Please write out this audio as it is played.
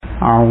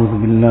أعوذ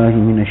بالله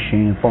من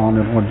الشيطان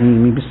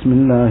الرجيم بسم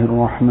الله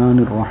الرحمن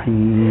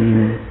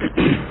الرحيم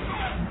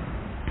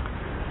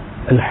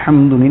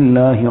الحمد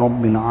لله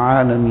رب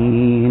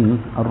العالمين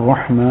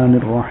الرحمن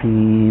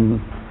الرحيم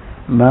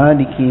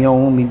مالك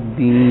يوم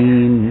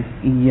الدين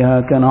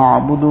إياك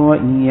نعبد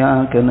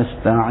وإياك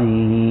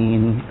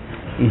نستعين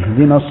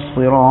اهدنا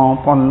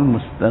الصراط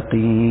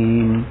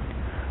المستقيم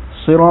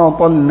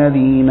صراط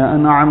الذين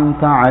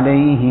أنعمت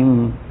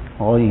عليهم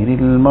غير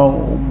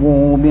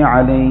المغضوب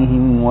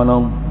عليهم ولا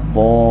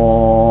الضالين.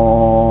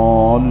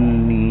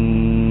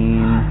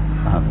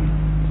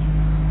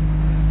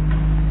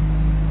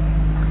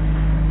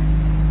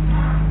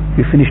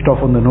 We finished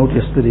off on the note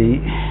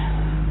yesterday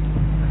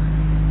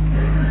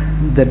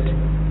that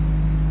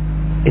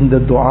in the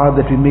dua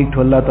that we make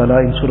to Allah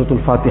Ta'ala in Surah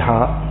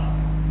Faatihah,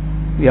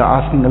 we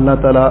are asking Allah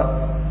Ta'ala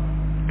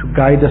to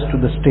guide us to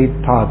the straight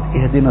path.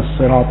 Ihdina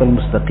as-sirat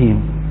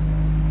al-mustaqim.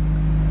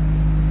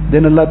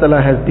 Then Allah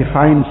Ta'ala has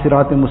defined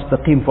Sirat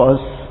al-Mustaqim for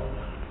us.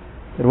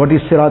 What is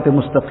Sirat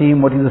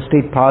al-Mustaqim? What is the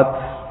straight path?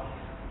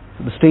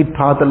 So the straight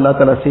path, Allah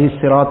Ta'ala says,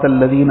 Sirat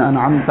al-Ladina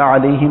an'amta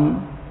alayhim.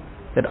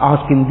 That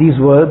ask in these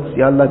words,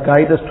 Ya Allah,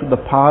 guide us to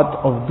the path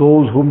of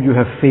those whom you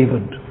have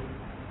favored.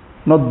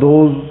 Not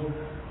those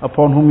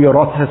upon whom your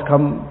wrath has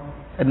come,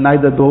 and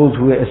neither those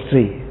who were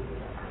astray.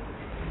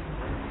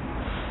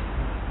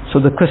 So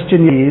the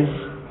question is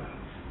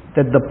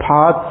that the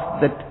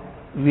path that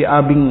we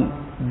are being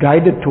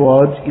guided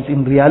towards is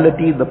in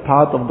reality the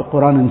path of the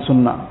Quran and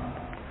Sunnah.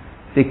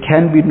 There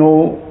can be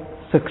no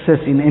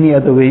success in any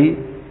other way.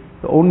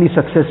 The only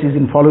success is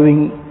in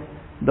following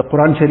the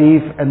Quran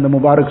Sharif and the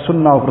Mubarak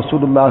Sunnah of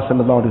Rasulullah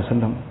sallallahu alaihi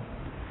wasallam.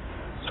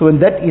 So when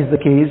that is the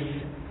case,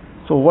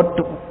 so what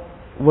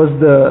was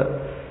the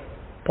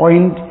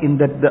point in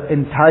that the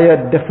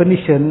entire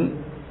definition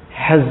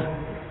has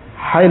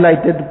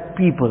highlighted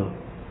people?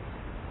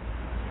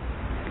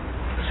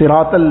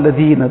 Sirat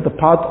al-Ladina, the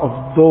path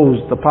of those,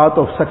 the path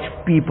of such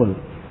people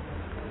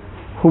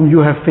whom you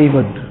have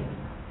favored.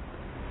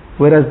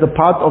 Whereas the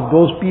path of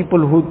those people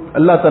who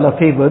Allah Ta'ala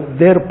favored,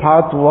 their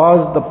path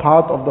was the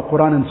path of the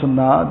Quran and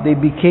Sunnah. They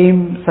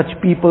became such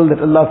people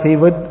that Allah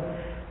favored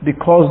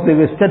because they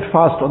were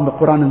steadfast on the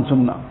Quran and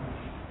Sunnah.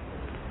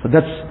 So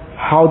that's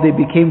how they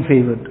became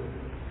favored.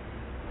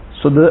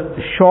 So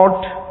the short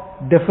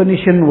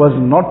definition was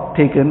not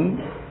taken,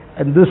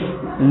 and this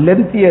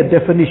lengthier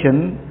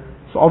definition,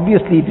 so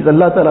obviously it is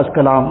Allah Ta'ala's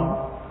kalam.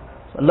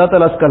 So Allah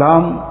Ta'ala's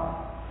kalam,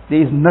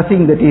 there is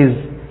nothing that is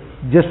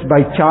just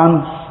by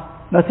chance,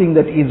 nothing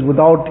that is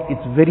without its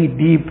very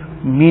deep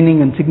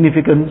meaning and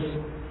significance.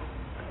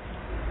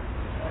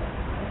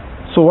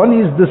 So one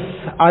is this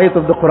ayat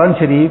of the Quran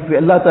Sharif,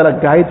 where Allah Ta'ala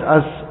guides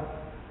us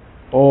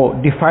or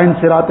defines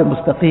Sirat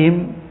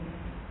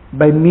al-Mustaqim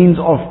by means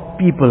of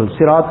people.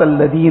 Sirat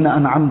al-Ladina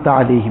an'amta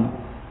alayhim.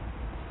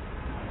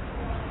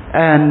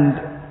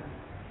 And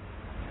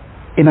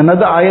in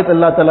another ayat,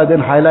 Allah Ta'ala then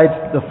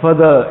highlights the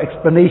further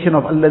explanation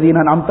of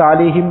Alladhina an'amta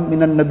alayhim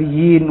minan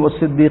nabiyyin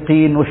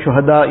was-siddiqeen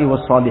was-shuhada'i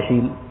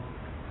was-salihin.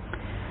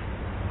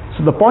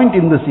 So the point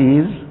in this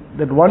is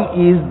that one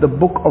is the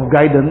book of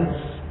guidance,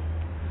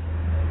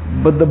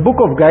 but the book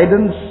of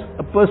guidance,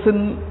 a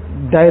person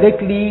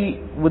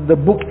directly with the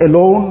book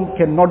alone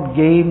cannot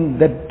gain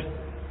that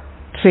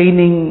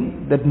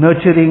training, that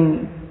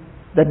nurturing,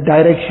 that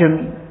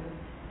direction.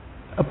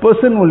 A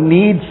person will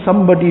need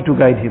somebody to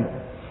guide him.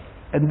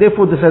 And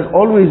therefore this has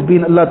always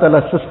been Allah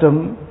Ta'ala's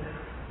system,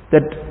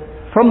 that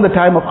from the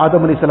time of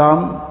Adam alayhi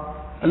salam,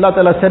 Allah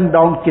Ta'ala sent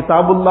down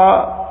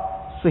Kitabullah,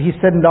 so He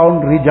sent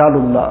down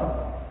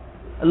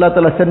Rijalullah. Allah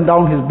Ta'ala sent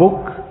down His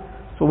book,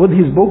 so with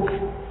His book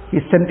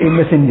He sent a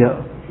messenger.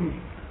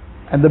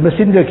 And the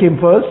messenger came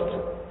first.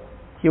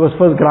 He was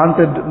first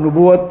granted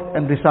Nubuwwat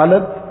and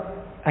Risalat,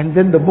 and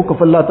then the book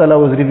of Allah Ta'ala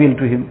was revealed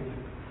to him.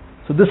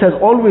 So this has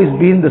always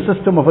been the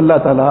system of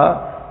Allah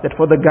Ta'ala, that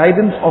for the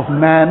guidance of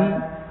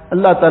man,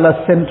 Allah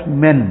Ta'ala sent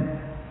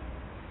men,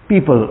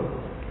 people,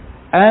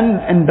 and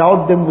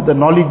endowed them with the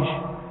knowledge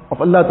of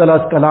Allah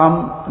Ta'ala's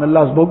kalam and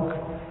Allah's book.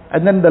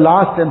 And then the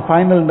last and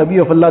final Nabi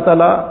of Allah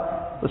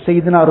Ta'ala was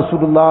Sayyidina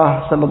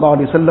Rasulullah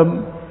sallallahu alaihi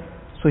wasallam.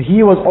 So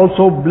he was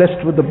also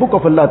blessed with the book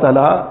of Allah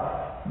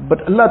Ta'ala,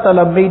 but Allah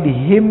Ta'ala made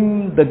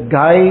him the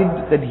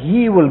guide, that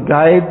he will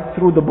guide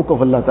through the book of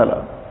Allah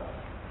Ta'ala.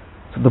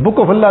 So the book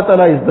of Allah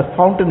Ta'ala is the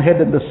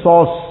fountainhead and the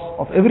source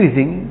of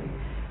everything.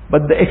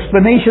 But the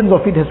explanations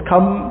of it has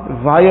come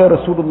via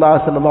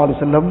Rasulullah sallallahu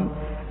alaihi wasallam,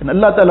 and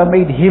Allah Ta'ala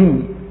made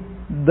him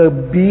the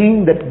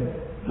being that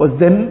was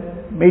then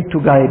made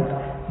to guide.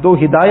 Though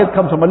hidayat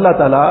comes from Allah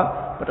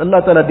Ta'ala, but Allah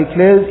Ta'ala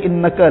declares,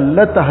 innaka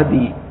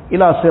latahdi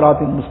ila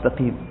siratin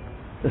mustaqim.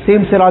 The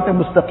same sirat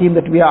al-mustaqim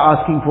that we are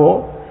asking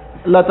for,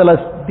 Allah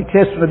Ta'ala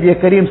declares to Nabi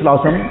Kareem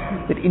sallallahu alaihi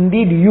wasallam that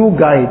indeed you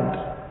guide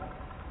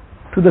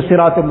to the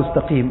sirat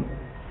al-mustaqim.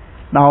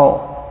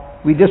 Now,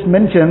 we just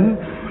mentioned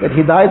that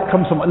hidayat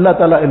comes from Allah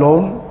Ta'ala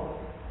alone,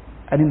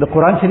 and in the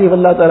Quran Sharif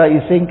Allah Ta'ala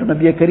is saying to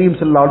Nabi Kareem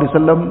sallallahu alaihi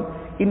wasallam,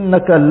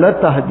 innaka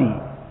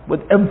latahdi,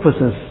 with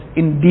emphasis,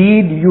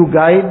 indeed you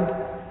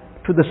guide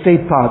to the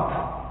straight path.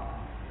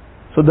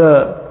 So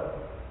the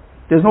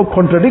There's no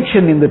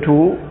contradiction in the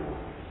two.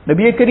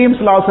 Nabi Kareem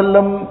Sallallahu Alaihi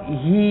Wasallam,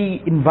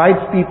 he invites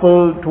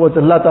people towards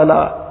Allah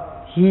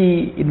Ta'ala.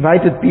 He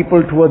invited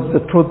people towards the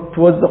truth,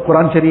 towards the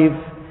Quran Sharif,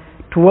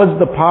 towards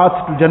the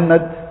path to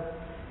Jannat.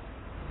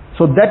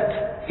 So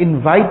that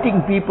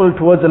inviting people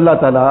towards Allah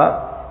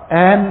Ta'ala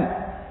and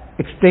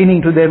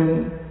explaining to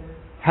them,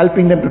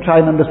 helping them to try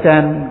and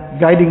understand,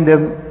 guiding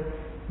them,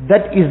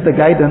 that is the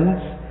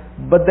guidance.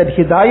 But that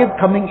hidayat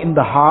coming in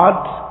the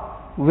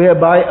heart,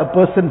 whereby a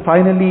person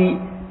finally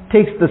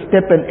takes the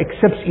step and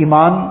accepts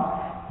Iman,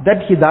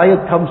 that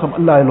hidayat comes from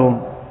Allah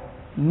alone.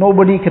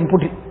 Nobody can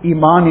put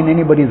Iman in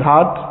anybody's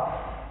heart.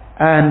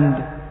 And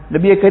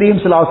Nabi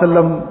Kareem Sallallahu Alaihi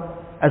Wasallam,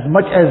 as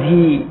much as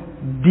he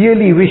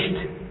dearly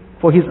wished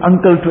for his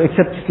uncle to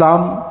accept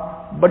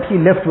Islam, but he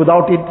left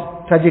without it,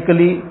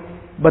 tragically.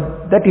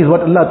 But that is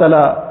what Allah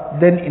Ta'ala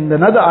then in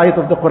another ayat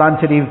of the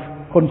Quran Sharif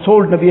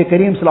consoled Nabi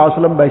Kareem Sallallahu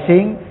Alaihi Wasallam by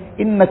saying,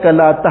 إِنَّكَ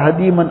لَا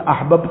تَهْدِي مَنْ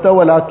أَحْبَبْتَ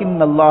وَلَكِنَّ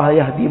اللَّهَ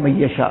يَهْدِي مَنْ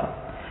يَشَاءُ.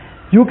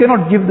 You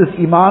cannot give this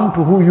Iman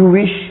to who you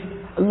wish.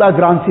 Allah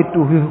grants it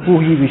to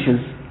who He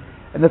wishes.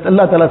 And that's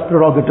Allah Ta'ala's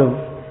prerogative.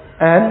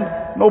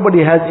 And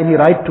nobody has any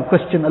right to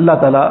question Allah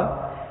Ta'ala.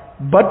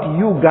 But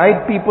you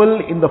guide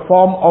people in the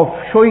form of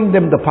showing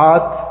them the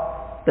path,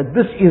 that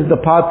this is the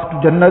path to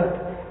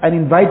Jannat, and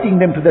inviting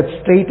them to that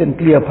straight and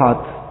clear path.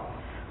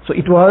 So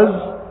it was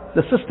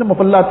the system of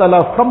Allah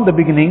Ta'ala from the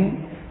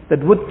beginning,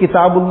 that with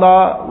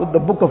Kitabullah, with the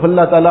book of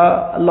Allah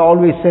Ta'ala, Allah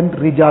always sent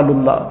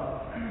Rijalullah.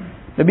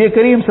 Nabi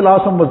Kareem Sallallahu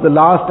Alaihi Wasallam was the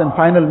last and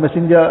final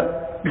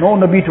messenger. No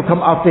Nabi to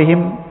come after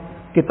him.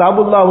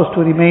 Kitabullah was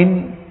to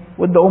remain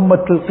with the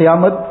Ummah till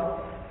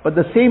Qiyamah, but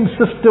the same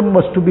system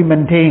was to be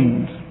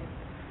maintained.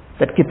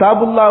 That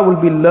Kitabullah will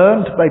be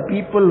learnt by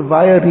people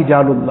via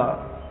Rijalullah.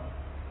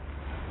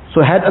 So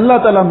had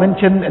Allah Ta'ala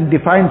mentioned and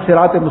defined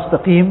Sirat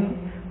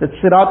al-Mustaqim, that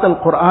Sirat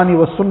al-Qur'ani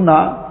was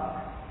Sunnah,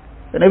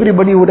 then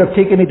everybody would have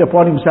taken it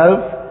upon himself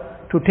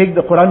to take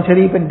the Quran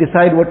Sharif and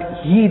decide what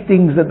he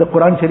thinks that the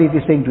Quran Sharif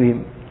is saying to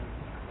him.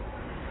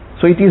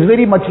 So it is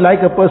very much like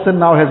a person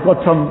now has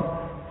got some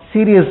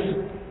serious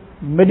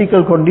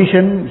medical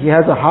condition, he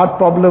has a heart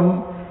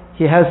problem,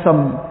 he has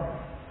some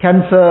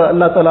cancer.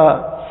 Allah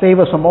Ta'ala save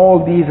us from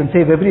all these and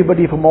save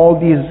everybody from all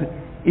these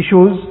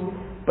issues.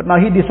 But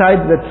now he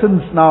decides that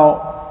since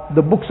now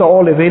the books are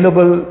all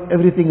available,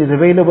 everything is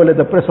available at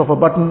the press of a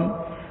button,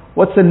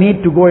 what's the need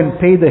to go and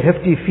pay the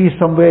hefty fees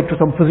somewhere to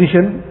some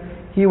physician?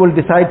 He will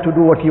decide to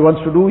do what he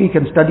wants to do. He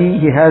can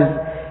study, he has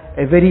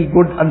a very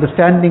good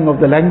understanding of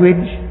the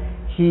language,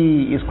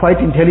 he is quite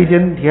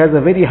intelligent, he has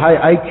a very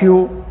high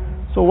IQ.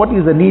 So what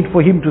is the need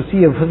for him to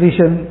see a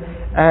physician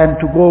and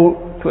to go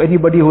to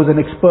anybody who is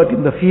an expert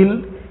in the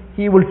field?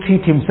 He will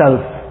treat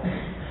himself.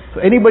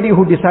 So anybody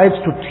who decides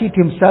to treat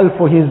himself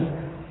for his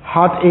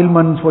heart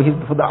ailments, for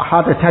the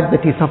heart attack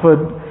that he suffered,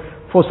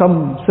 for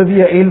some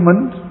severe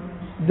ailment,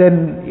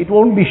 then it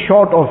won't be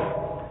short of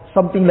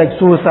something like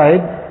suicide,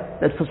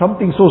 that for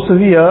something so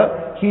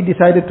severe, he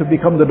decided to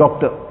become the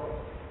doctor.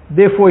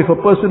 Therefore, if a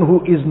person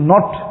who is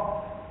not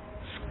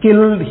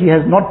skilled, he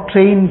has not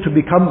trained to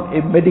become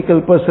a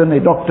medical person,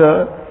 a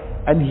doctor,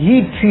 and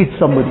he treats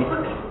somebody,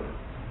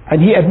 and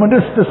he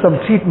administers some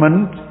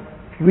treatment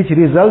which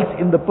results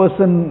in the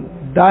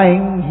person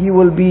dying, he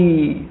will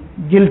be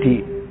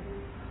guilty.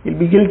 He'll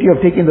be guilty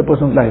of taking the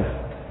person's life.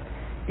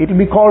 It will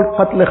be called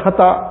qatl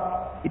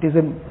khata. It is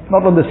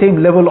not on the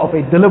same level of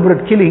a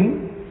deliberate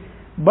killing,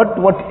 but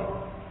what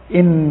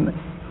in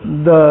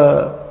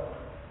the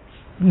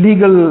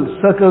legal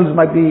circles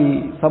might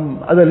be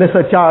some other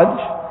lesser charge,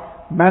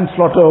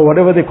 manslaughter or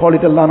whatever they call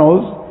it, Allah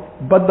knows.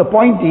 But the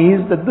point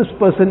is that this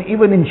person,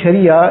 even in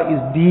Sharia,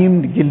 is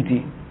deemed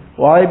guilty.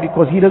 Why?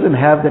 Because he doesn't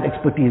have that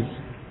expertise.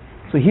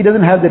 So he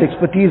doesn't have that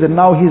expertise, and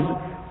now his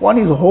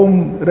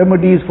home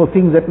remedies for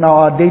things that now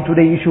are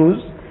day-to-day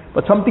issues,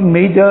 but something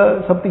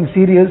major, something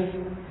serious,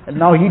 and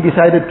now he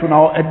decided to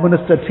now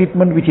administer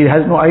treatment which he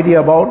has no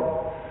idea about.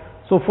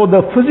 So for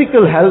the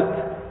physical health,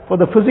 for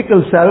the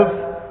physical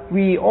self,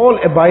 we all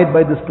abide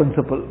by this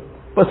principle.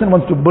 Person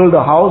wants to build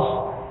a house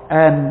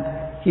and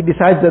he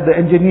decides that the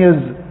engineer's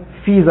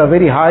fees are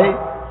very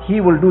high, he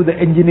will do the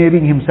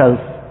engineering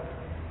himself.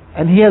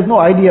 And he has no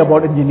idea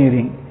about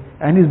engineering,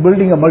 and he's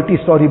building a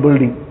multi-story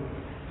building.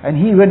 And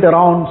he went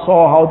around,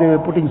 saw how they were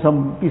putting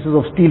some pieces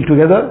of steel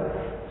together.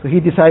 So he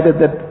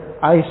decided that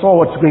I saw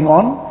what's going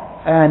on,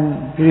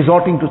 and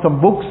resorting to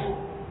some books,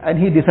 and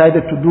he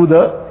decided to do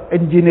the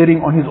engineering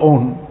on his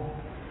own.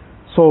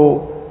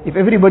 So if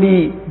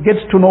everybody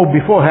gets to know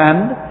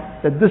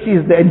beforehand that this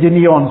is the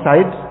engineer on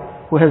site,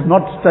 who has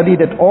not studied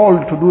at all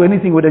to do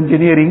anything with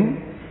engineering,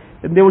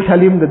 then they will tell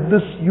him that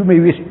this, you may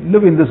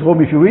live in this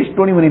home if you wish,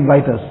 don't even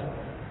invite us.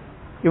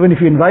 Even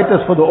if you invite us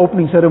for the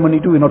opening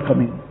ceremony too, we're not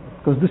coming,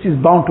 because this is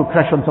bound to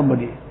crash on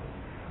somebody.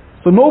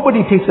 So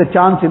nobody takes a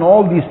chance in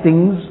all these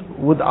things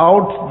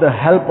without the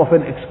help of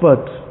an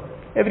expert.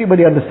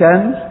 Everybody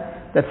understands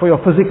that for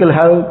your physical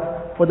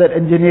health, for that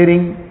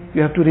engineering,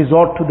 you have to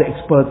resort to the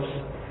experts.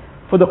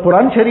 For the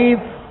Quran Sharif,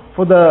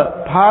 for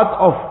the path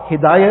of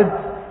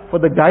Hidayat, for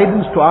the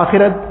guidance to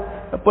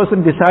Akhirat, a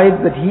person decides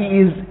that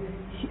he is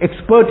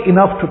expert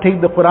enough to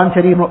take the Quran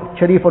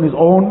Sharif on his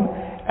own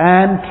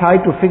and try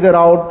to figure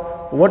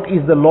out what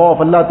is the law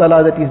of Allah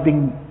Ta'ala that is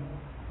being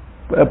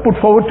put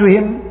forward to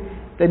him,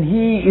 then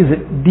he is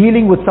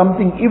dealing with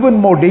something even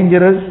more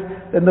dangerous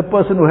than the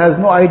person who has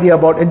no idea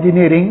about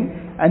engineering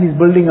and is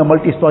building a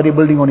multi-story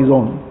building on his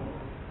own.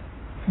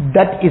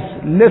 That is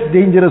less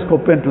dangerous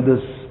compared to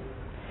this.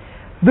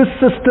 This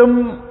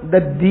system,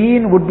 that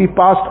deen would be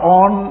passed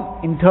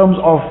on in terms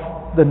of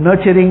the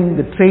nurturing,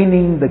 the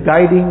training, the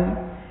guiding,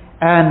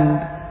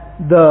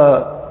 and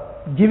the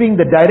giving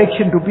the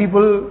direction to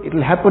people, it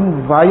will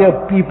happen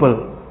via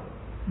people.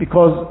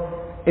 Because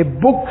a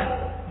book,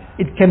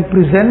 it can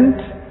present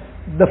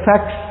the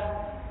facts,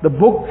 the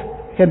book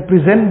can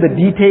present the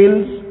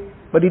details,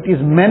 but it is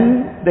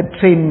men that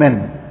train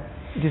men.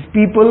 It is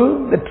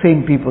people that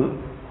train people.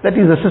 That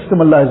is the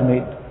system Allah has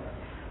made.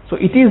 So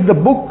it is the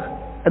book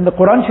and the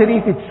Quran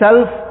Sharif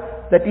itself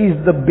that is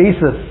the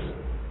basis.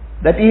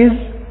 That is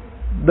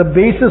the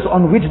basis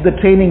on which the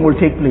training will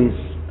take place.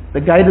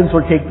 The guidance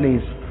will take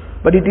place.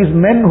 But it is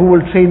men who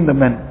will train the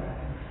men.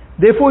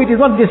 Therefore it is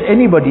not just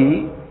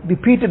anybody.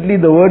 Repeatedly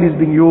the word is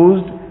being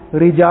used,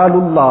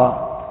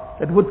 Rijalullah.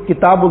 That with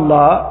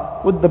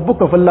Kitabullah, with the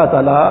book of Allah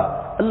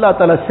Ta'ala, Allah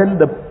Ta'ala sent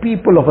the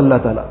people of Allah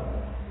Ta'ala.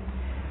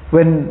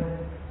 When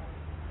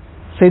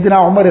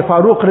Sayyidina Umar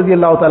Farooq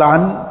radiallahu ta'ala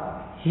an,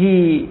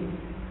 he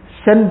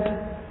sent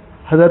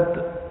Hazrat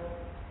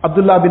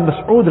Abdullah bin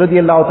Mas'ud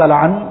radiallahu ta'ala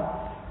an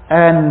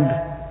and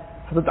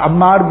Hazrat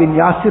Ammar bin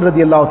Yasir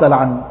radiallahu ta'ala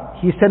an.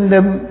 He sent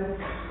them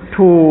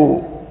to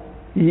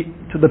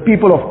the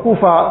people of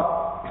Kufa.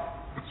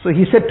 So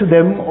he said to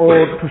them, or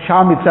to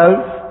Sham itself,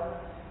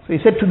 so he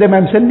said to them,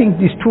 I'm sending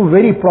these two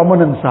very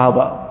prominent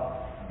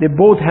Sahaba. They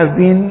both have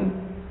been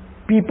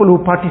people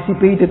who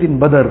participated in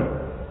Badr.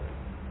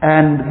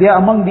 And they are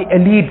among the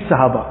elite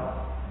Sahaba.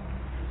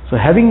 So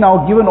having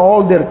now given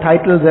all their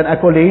titles and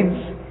accolades,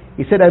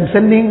 he said, I'm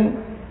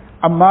sending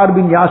Ammar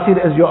bin Yasir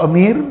as your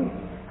Amir,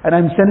 and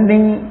I'm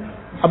sending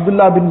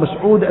Abdullah bin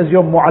Mas'ud as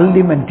your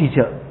Muallim and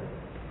teacher.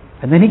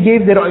 And then he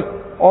gave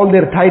all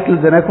their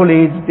titles and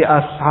accolades. They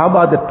are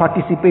Sahaba that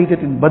participated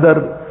in Badr,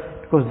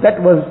 because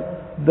that was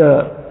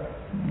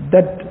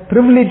that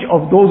privilege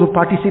of those who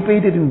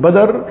participated in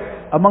Badr.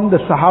 Among the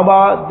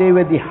Sahaba, they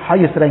were the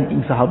highest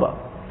ranking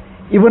Sahaba.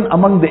 Even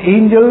among the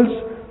angels,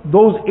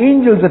 those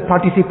angels that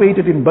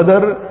participated in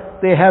Badr,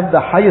 they have the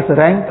highest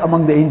rank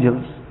among the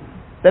angels.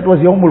 That was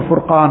Yawmul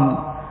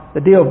Furqan,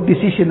 the day of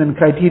decision and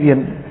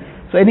criterion.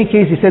 So in any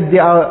case, he said they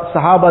are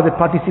Sahaba that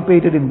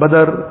participated in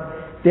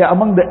Badr. They are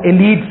among the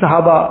elite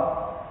Sahaba.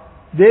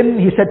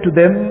 Then he said to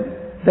them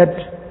that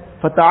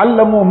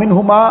فَتَعَلَّمُوا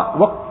مِنْهُمَا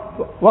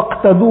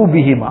وَاقْتَدُوا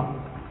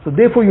بِهِمَا. So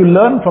therefore you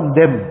learn from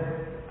them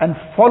and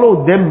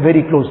follow them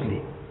very closely.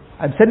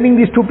 I'm sending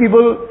these two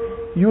people,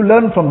 you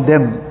learn from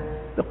them.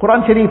 The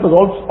Quran Sharif was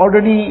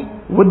already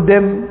with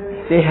them.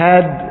 They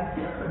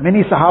had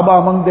many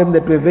Sahaba among them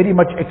that were very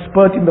much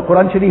expert in the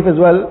Quran Sharif as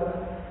well.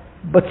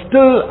 But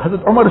still,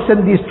 Hazrat Umar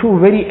sent these two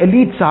very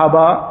elite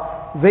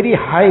Sahaba, very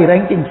high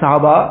ranking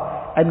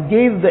Sahaba, and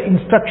gave the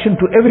instruction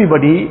to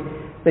everybody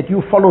that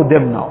you follow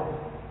them now.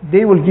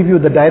 They will give you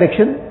the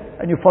direction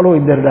and you follow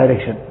in their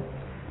direction.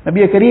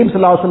 Nabi Kareem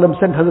Sallallahu Alaihi Wasallam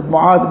sent Hazrat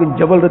Mu'adh bin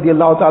Jabal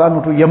radiallahu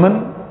ta'ala to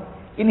Yemen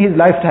in his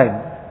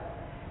lifetime.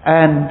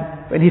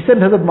 And when he sent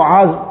Hazrat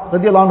Mu'adh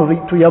radiallahu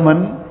anhu to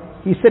Yemen,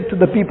 he said to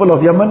the people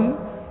of Yemen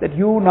that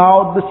you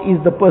now, this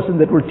is the person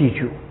that will teach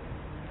you.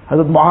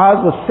 Hazrat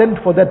Mu'adh was sent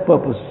for that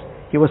purpose.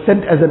 He was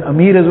sent as an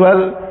Amir as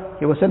well,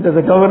 he was sent as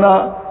a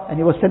governor, and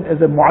he was sent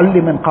as a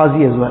Muallim and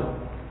Qazi as well.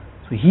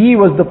 So he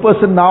was the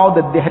person now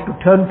that they had to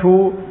turn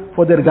to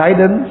for their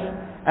guidance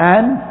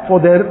and for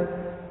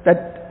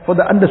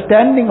the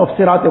understanding of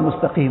Sirat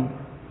al-Mustaqim.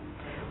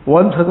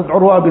 Once Hazrat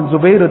Urwa bin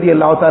Zubayr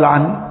radiallahu ta'ala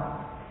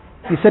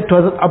anhu, he said to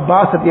Hazrat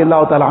Abbas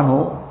radiallahu ta'ala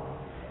anhu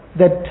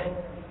that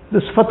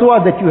this fatwa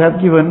that you have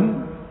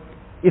given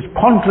is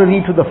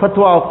contrary to the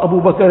fatwa of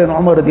Abu Bakr and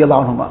Umar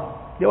radiallahu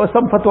anhu. There was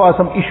some fatwa,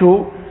 some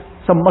issue,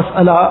 some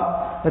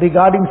mas'ala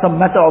regarding some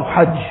matter of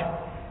Hajj.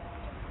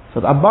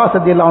 So Abbas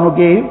radiallahu anhu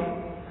gave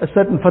a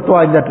certain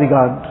fatwa in that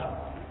regard.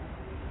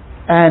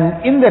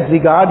 And in that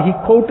regard, he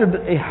quoted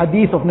a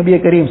hadith of Nabi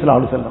Kareem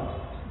Sallallahu Alaihi Wasallam.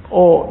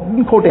 Or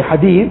didn't quote a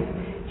hadith,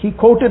 he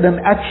quoted an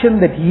action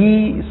that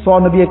he saw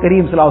Nabi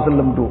Kareem Sallallahu Alaihi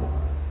Wasallam do.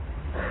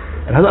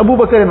 And Hazrat Abu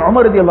Bakr and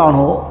Umar radiallahu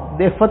anhu,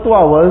 their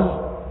fatwa was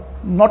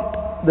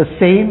not the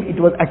same,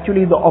 it was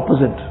actually the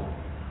opposite.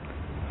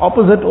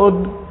 Opposite or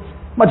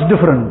much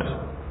different.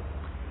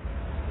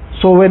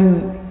 So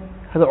when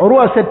Hazrat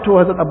Urwa said to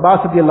Hazrat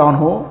Abbas radiallahu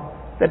anhu,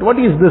 that what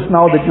is this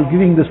now that you're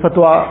giving this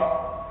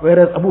fatwa,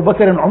 whereas Abu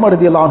Bakr and Umar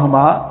radiallahu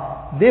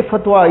anhuma, their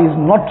fatwa is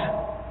not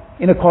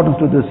in accordance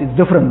to this, it's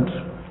different.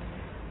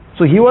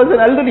 So he was an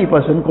elderly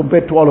person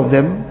compared to all of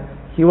them.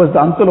 He was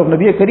the uncle of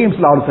Nabi Kareem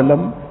Sallallahu Alaihi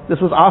Wasallam. This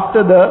was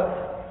after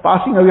the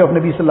passing away of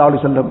Nabi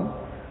Sallallahu Alaihi Wasallam.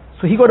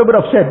 So he got a bit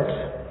upset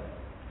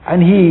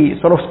and he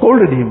sort of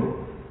scolded him.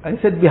 And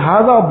he said,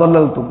 Bihada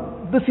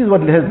dalaltum. This is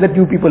what has led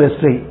you people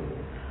astray.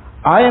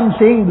 I am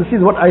saying this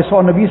is what I saw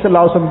Nabi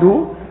Sallallahu Alaihi Wasallam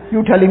do.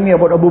 You telling me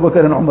about Abu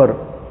Bakr and Umar.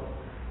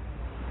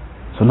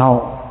 So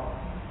now,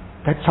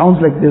 that sounds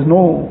like there's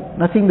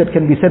nothing that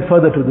can be said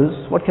further to this.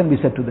 What can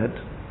be said to that?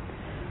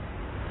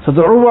 So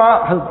the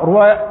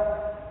Urwa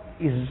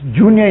is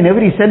junior in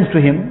every sense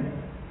to him,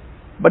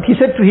 but he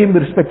said to him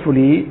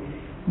respectfully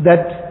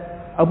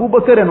that Abu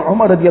Bakr and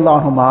Umar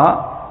radiallahu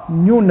anhuma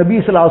knew Nabi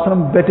sallallahu alaihi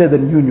wasallam better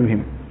than you knew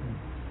him.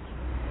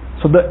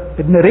 So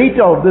the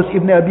narrator of this,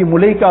 Ibn Abi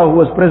Mulaika, who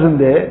was present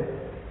there,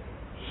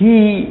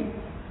 he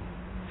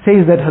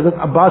says that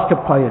Hazrat Abbas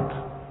kept quiet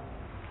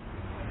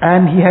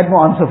and he had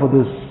no answer for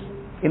this.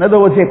 In other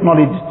words, he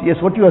acknowledged,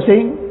 yes, what you are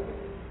saying,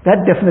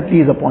 that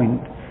definitely is a point.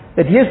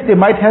 That yes, there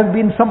might have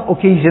been some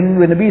occasion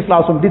when Nabi sallallahu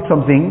alaihi wasallam did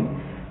something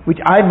which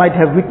I might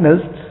have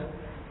witnessed,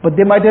 but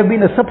there might have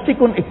been a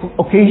subsequent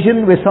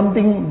occasion where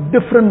something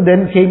different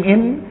then came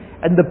in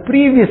and the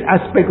previous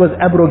aspect was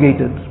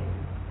abrogated.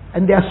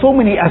 And there are so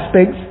many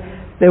aspects.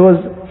 There was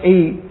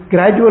a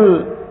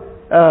gradual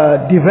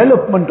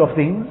development of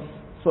things.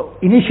 So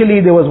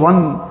initially there was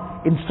one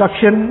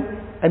instruction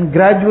and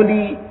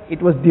gradually it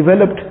was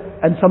developed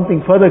and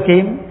something further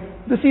came.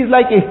 This is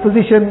like a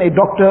physician, a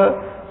doctor.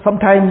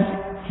 Sometimes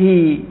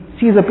he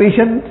sees a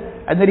patient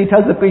and then he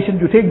tells the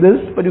patient, you take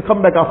this, but you come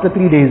back after 3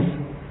 days.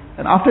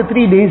 And after 3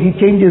 days he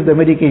changes the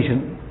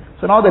medication.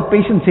 So now that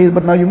patient says,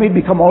 but now you made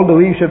me come all the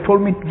way, you should have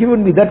told me,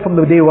 given me that from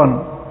the day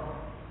one.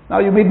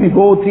 Now you made me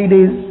go 3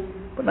 days.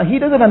 But now he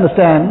doesn't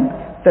understand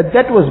that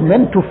that was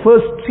meant to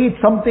first treat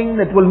something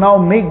that will now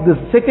make the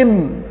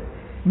second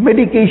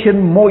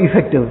medication more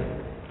effective.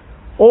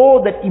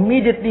 Or that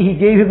immediately he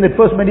gave him that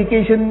first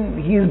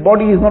medication, his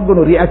body is not going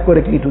to react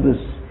correctly to this.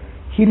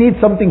 He needs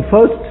something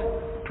first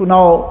to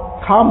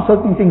now calm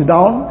certain things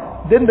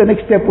down, then the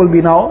next step will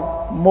be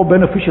now more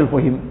beneficial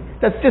for him.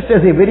 That's just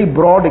as a very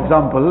broad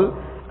example.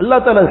 Allah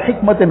Ta'ala's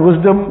hikmat and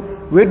wisdom,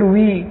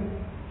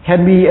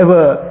 can we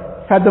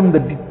ever fathom the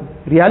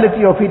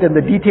reality of it and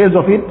the details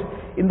of it?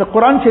 In the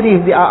Quran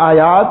Sharif, there are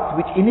ayat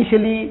which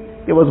initially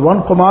there was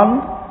one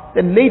command,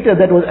 then later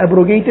that was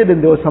abrogated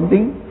and there was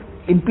something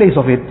in place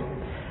of it.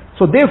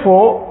 So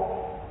therefore,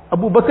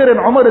 Abu Bakr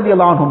and Umar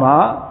radiallahu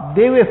anhuma,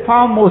 they were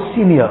far more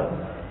senior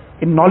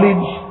in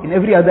knowledge, in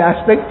every other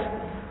aspect.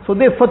 So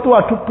their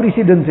fatwa took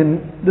precedence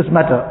in this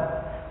matter.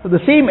 So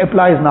the same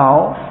applies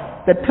now,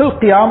 that till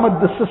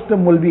Qiyamah the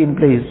system will be in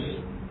place.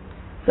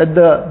 That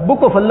the book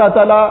of Allah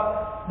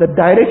Ta'ala, the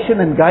direction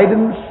and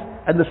guidance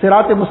and the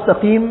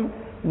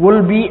Sirat-e-Mustaqim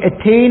will be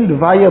attained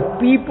via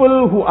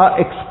people who are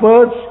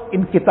experts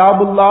in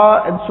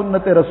Kitabullah and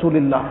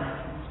Sunnat-e-Rasulillah.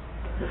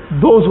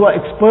 Those who are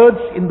experts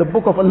in the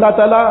book of Allah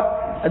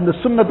Ta'ala and the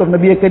Sunnat of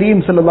Nabi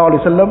Kareem Sallallahu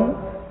Alaihi Wasallam,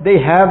 they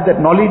have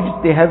that knowledge,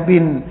 they have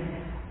been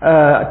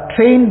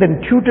trained and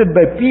tutored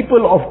by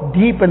people of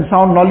deep and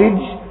sound knowledge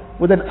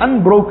with an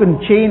unbroken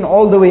chain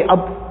all the way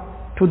up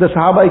to the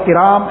Sahaba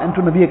Kiram and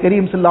to Nabi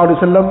Kareem Sallallahu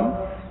Alaihi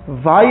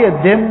Wasallam. Via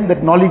them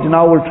that knowledge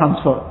now will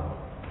transfer.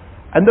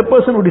 And the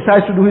person who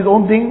decides to do his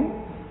own thing,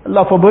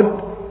 Allah forbid,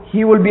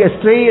 he will be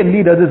astray and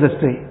lead others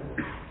astray.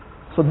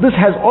 So this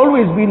has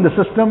always been the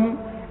system,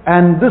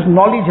 and this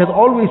knowledge has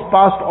always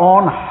passed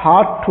on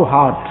heart to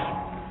heart.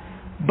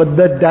 But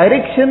the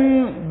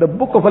direction, the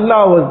book of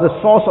Allah was the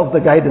source of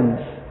the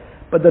guidance.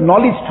 But the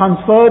knowledge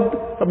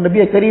transferred from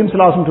Nabi Kareem Sallallahu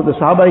Alaihi Wasallam to the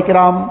Sahaba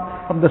Ikram,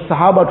 from the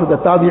Sahaba to the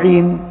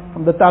Tabi'een,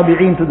 from the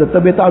Tabi'een to the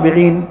Tabi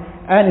Tabi'een,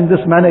 and in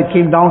this manner it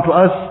came down to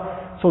us.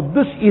 So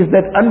this is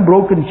that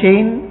unbroken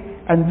chain,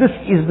 and this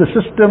is the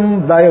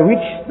system via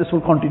which this will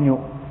continue.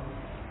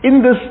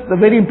 In this, the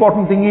very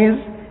important thing is,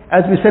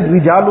 as we said,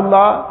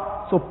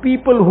 Rijalullah, so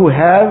people who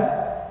have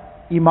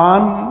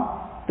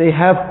Iman, they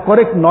have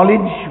correct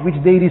knowledge which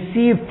they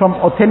receive from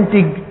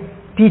authentic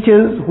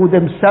teachers who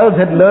themselves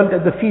had learned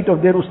at the feet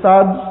of their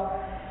ustads,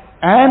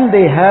 and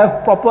they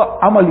have proper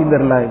amal in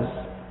their lives.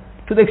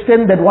 To the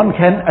extent that one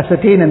can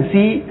ascertain and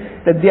see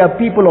that they are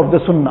people of the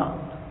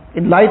Sunnah.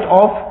 In light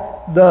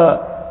of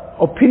the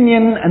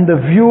opinion and the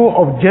view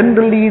of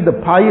generally the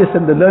pious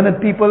and the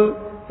learned people,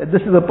 that this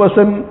is a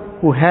person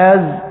who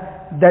has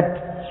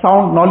that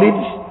sound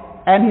knowledge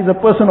and he's a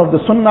person of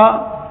the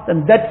Sunnah,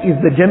 then that is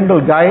the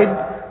general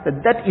guide,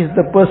 that is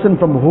the person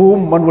from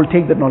whom one will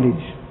take the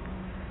knowledge.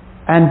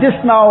 And just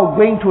now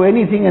going to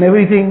anything and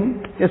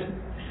everything, just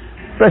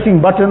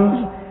pressing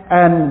buttons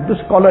and this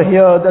scholar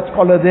here, that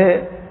scholar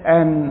there,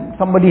 and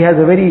somebody has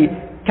a very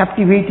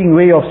captivating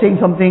way of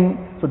saying something,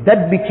 so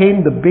that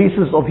became the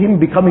basis of him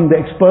becoming the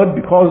expert,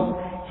 because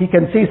he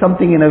can say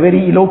something in a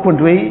very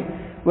eloquent way.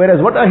 Whereas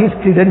what are his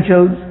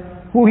credentials?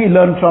 Who he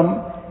learned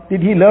from?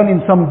 Did he learn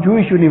in some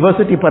Jewish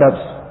university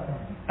perhaps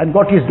and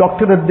got his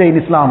doctorate there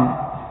in Islam?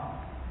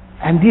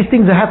 And these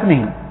things are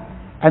happening.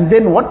 And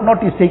then what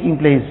not is taking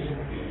place?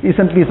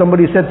 Recently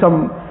somebody said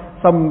some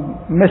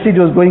message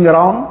was going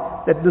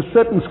around that this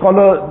certain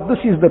scholar, this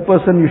is the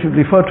person you should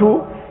refer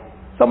to.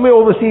 Somewhere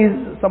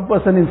overseas, some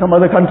person in some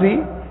other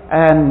country,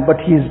 but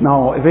he is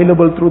now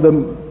available through the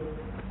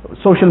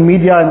social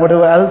media and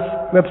whatever else,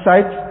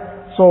 websites.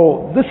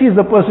 So this is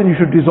the person you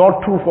should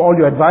resort to for all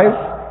your advice.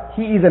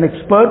 He is an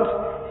expert.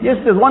 Yes,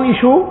 there's one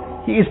issue,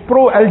 he is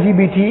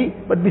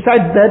pro-LGBT, but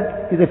besides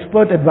that, his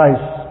expert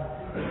advice.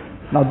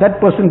 Now that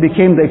person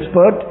became the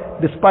expert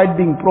despite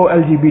being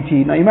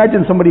pro-LGBT. Now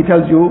imagine somebody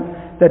tells you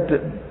that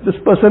this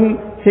person,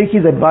 take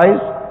his advice,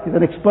 he's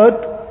an expert,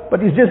 but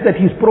it's just that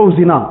he's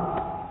pro-zina.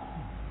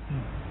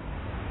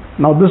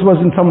 Now this was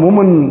in some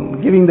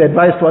woman giving the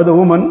advice to other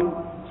women.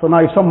 So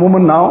now if some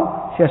woman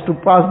now, she has to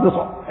pass this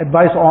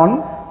advice on,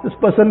 this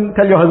person,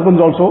 tell your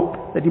husbands also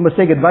that you must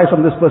take advice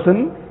from this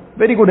person.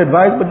 Very good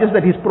advice, but just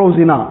that he's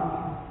pro-zina.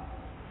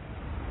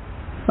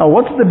 Now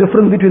what's the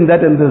difference between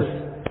that and this?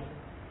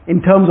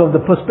 In terms of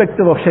the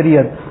perspective of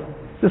Shariah.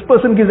 This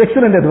person gives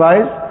excellent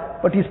advice,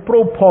 but he's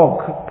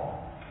pro-pork.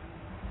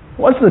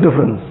 What's the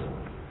difference?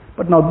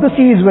 But now this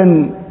is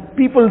when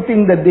people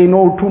think that they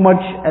know too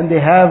much and they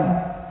have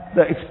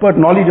the expert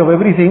knowledge of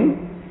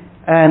everything,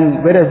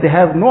 and whereas they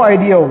have no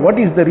idea of what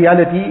is the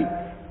reality,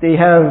 they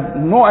have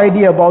no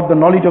idea about the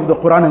knowledge of the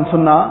Quran and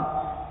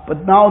Sunnah,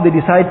 but now they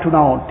decide to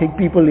now take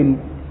people in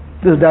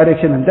this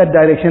direction and that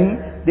direction.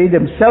 They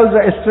themselves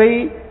are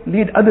astray,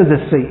 lead others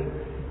astray.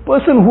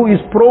 Person who is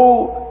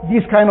pro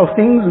these kind of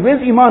things,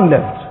 where's Iman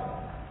left?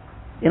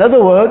 In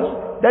other words,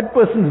 that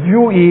person's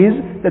view is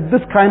that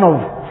this kind of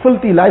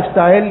filthy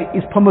lifestyle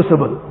is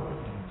permissible.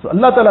 So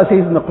Allah Ta'ala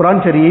says in the Quran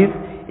Sharif,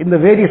 in the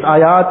various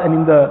ayat and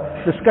in the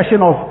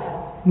discussion of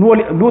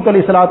Lut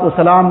alayhi salatu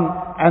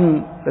wasalam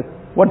and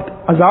what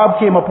azab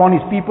came upon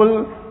his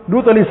people,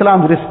 Lut alayhi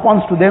salam's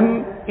response to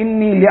them,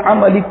 Inni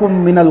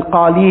li'amalikum min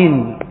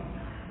al-qaleen,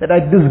 that I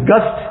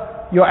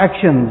disgust your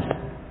actions.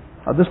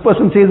 Now this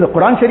person says the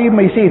Quran Sharif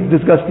may say it's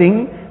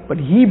disgusting, but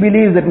he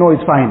believes that no,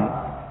 it's fine.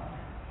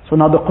 So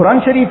now the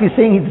Quran Sharif is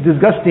saying it's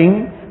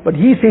disgusting, but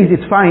he says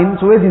it's fine,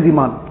 so where's his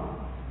Iman?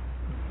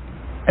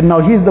 And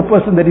now he's the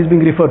person that is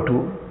being referred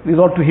to.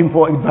 Resort to him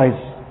for advice.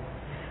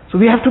 So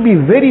we have to be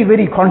very,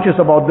 very conscious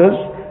about this.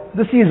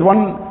 This is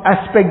one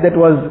aspect that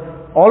was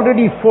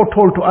already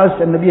foretold to us,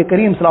 and Nabi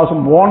Kareem Sallallahu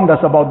Alaihi Wasallam warned us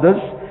about this,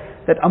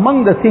 that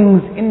among the things,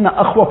 inna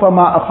akhwafa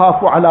ma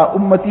akhafu ala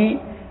ummati,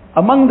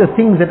 among the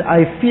things that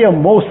I fear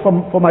most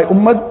for my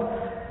ummah,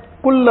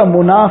 kulla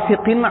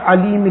munafiqin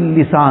alimil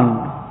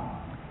lisan,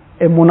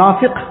 a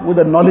munafiq with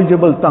a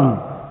knowledgeable tongue.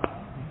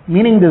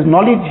 Meaning there's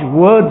knowledge,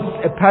 words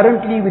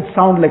apparently which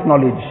sound like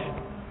knowledge.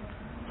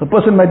 So a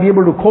person might be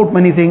able to quote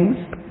many things,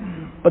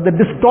 but the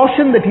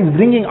distortion that he's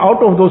bringing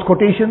out of those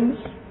quotations,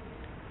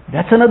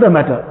 that's another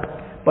matter.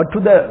 But to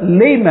the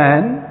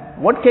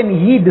layman, what can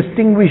he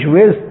distinguish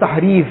where's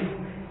tahrif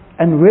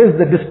and where's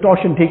the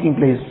distortion taking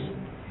place?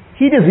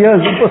 He just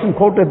hears one person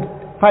quoted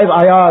 5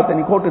 ayat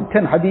and he quoted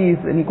 10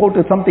 hadith and he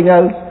quoted something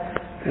else.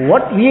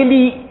 What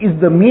really is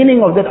the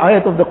meaning of that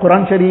ayat of the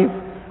Quran Sharif?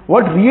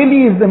 What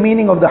really is the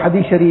meaning of the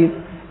Hadith Sharif?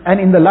 And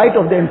in the light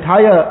of the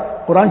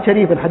entire Quran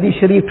Sharif and Hadith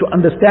Sharif, to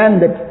understand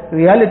that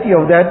reality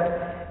of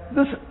that,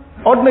 this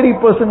ordinary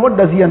person, what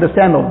does he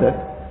understand of that?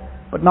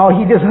 But now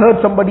he just heard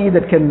somebody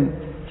that can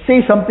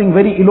say something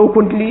very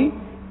eloquently,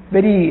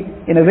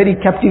 in a very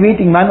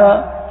captivating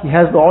manner. He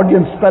has the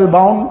audience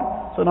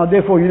spellbound. So now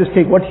therefore you just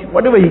take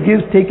whatever he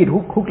gives, take it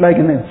hook,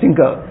 line and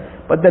sinker.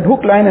 But that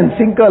hook, line and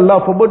sinker,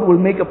 Allah forbid, will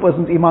make a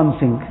person's Iman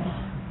sink.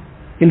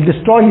 He'll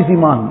destroy his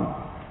Iman.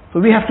 So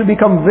we have to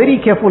become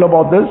very careful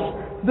about this.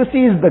 This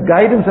is the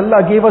guidance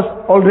Allah gave us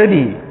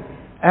already.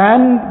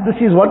 And this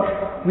is what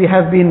we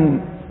have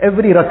been,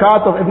 every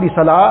rakat of every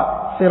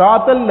salah,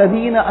 Siratal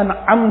ladina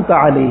an'amta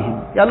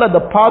alayhim. Ya Allah,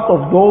 the path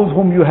of those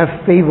whom you have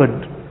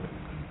favored.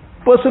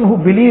 Person who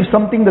believes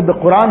something that the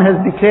Quran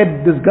has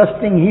declared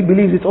disgusting, he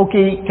believes it's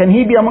okay, can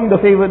he be among the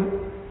favored?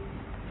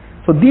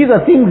 So these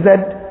are things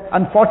that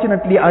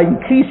unfortunately are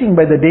increasing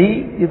by the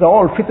day. These are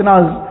all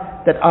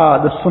fitnas that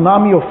are the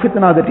tsunami of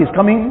fitna that is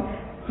coming.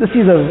 This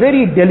is a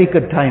very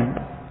delicate time.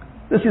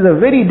 This is a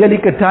very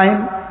delicate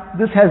time.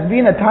 This has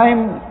been a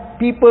time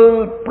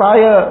people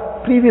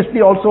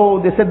previously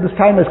also, they said this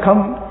time has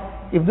come.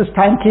 If this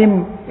time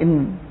came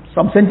in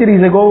some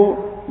centuries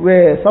ago,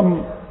 where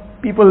some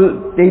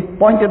people, they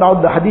pointed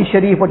out the Hadith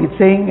Sharif, what it's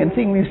saying, and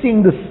saying, we've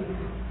seen this,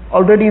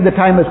 already the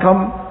time has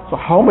come. So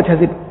how much has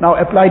it now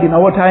applied in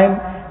our time?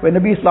 When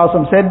Nabi Sallallahu Alaihi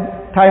Wasallam said,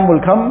 time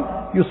will come,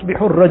 يُصْبِحُ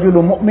الرَّجُلُ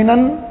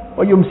مُؤْمِنًا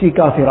وَيُمْسِي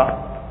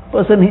كَافِرًا.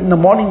 Person in the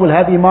morning will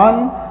have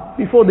Iman,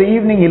 before the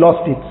evening he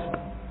lost it.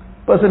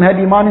 Person had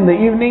Iman in the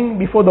evening,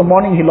 before the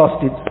morning he lost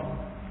it.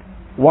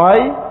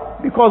 Why?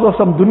 Because of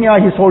some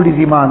dunya he sold his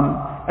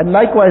Iman. And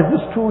likewise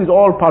this too is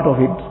all part of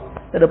it.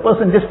 That a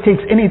person just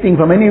takes anything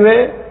from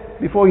anywhere,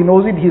 before he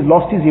knows it, he's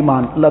lost his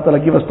Iman. Allah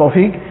Ta'ala give us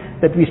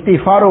tawfiq, that we stay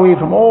far away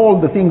from all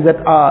the things that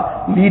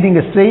are leading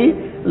astray.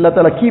 Allah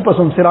Ta'ala keep us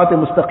on Sirat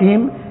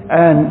al-Mustaqim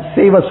and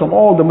save us from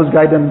all the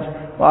misguidance.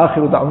 Wa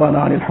akhiru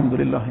da'wana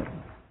alhamdulillah.